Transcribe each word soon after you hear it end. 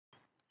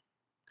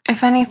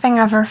If anything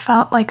ever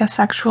felt like a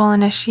sexual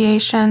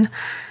initiation,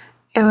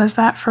 it was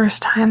that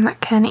first time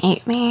that Ken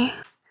ate me.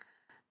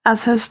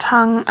 As his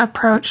tongue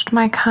approached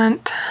my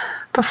cunt,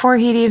 before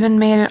he'd even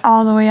made it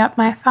all the way up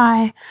my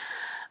thigh,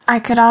 I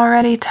could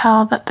already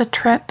tell that the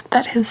trip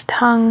that his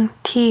tongue,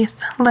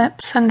 teeth,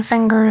 lips, and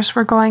fingers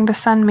were going to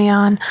send me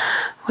on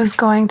was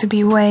going to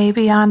be way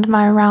beyond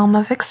my realm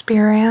of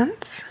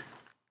experience.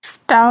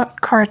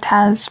 Stout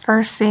Cortez,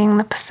 first seeing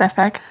the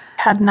Pacific,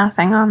 had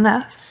nothing on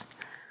this.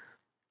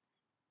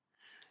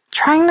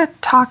 Trying to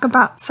talk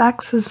about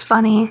sex is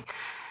funny.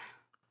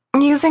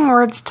 Using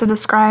words to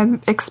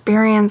describe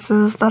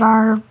experiences that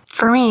are,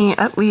 for me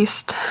at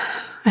least,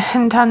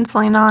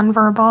 intensely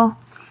nonverbal.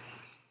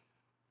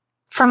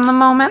 From the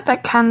moment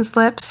that Ken's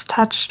lips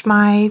touched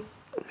my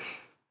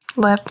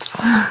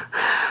lips,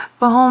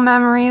 the whole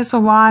memory is a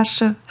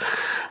wash of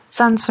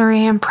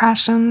sensory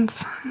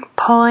impressions,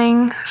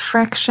 pulling,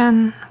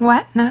 friction,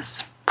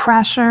 wetness,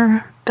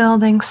 pressure,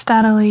 building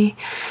steadily,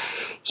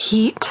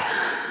 heat.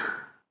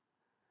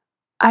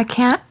 I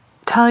can't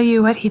tell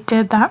you what he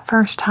did that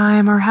first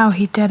time or how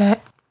he did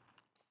it.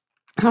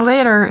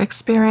 Later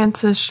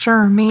experiences,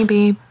 sure,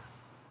 maybe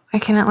I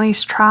can at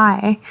least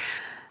try.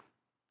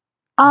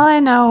 All I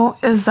know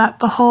is that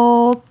the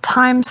whole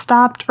time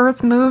stopped,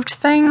 earth moved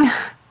thing,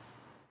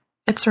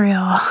 it's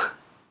real.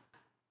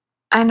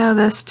 I know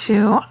this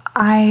too.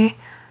 I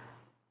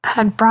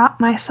had brought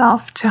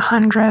myself to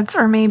hundreds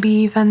or maybe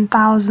even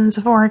thousands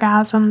of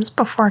orgasms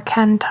before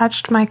Ken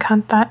touched my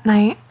cunt that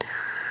night.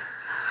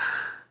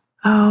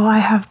 Oh, I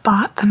have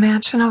bought the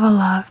mansion of a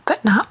love,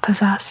 but not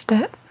possessed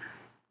it.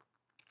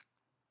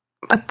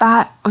 But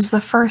that was the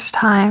first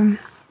time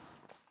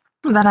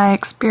that I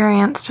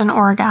experienced an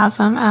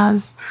orgasm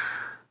as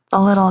the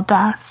little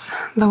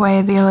death, the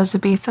way the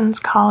Elizabethans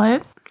call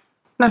it.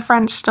 The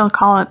French still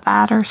call it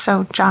that, or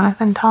so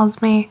Jonathan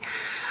tells me.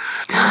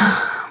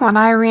 When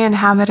I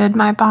re-inhabited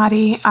my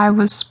body, I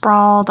was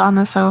sprawled on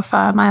the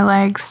sofa, my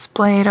legs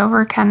splayed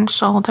over Ken's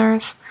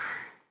shoulders.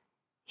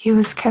 He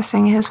was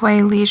kissing his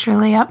way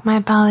leisurely up my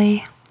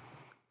belly.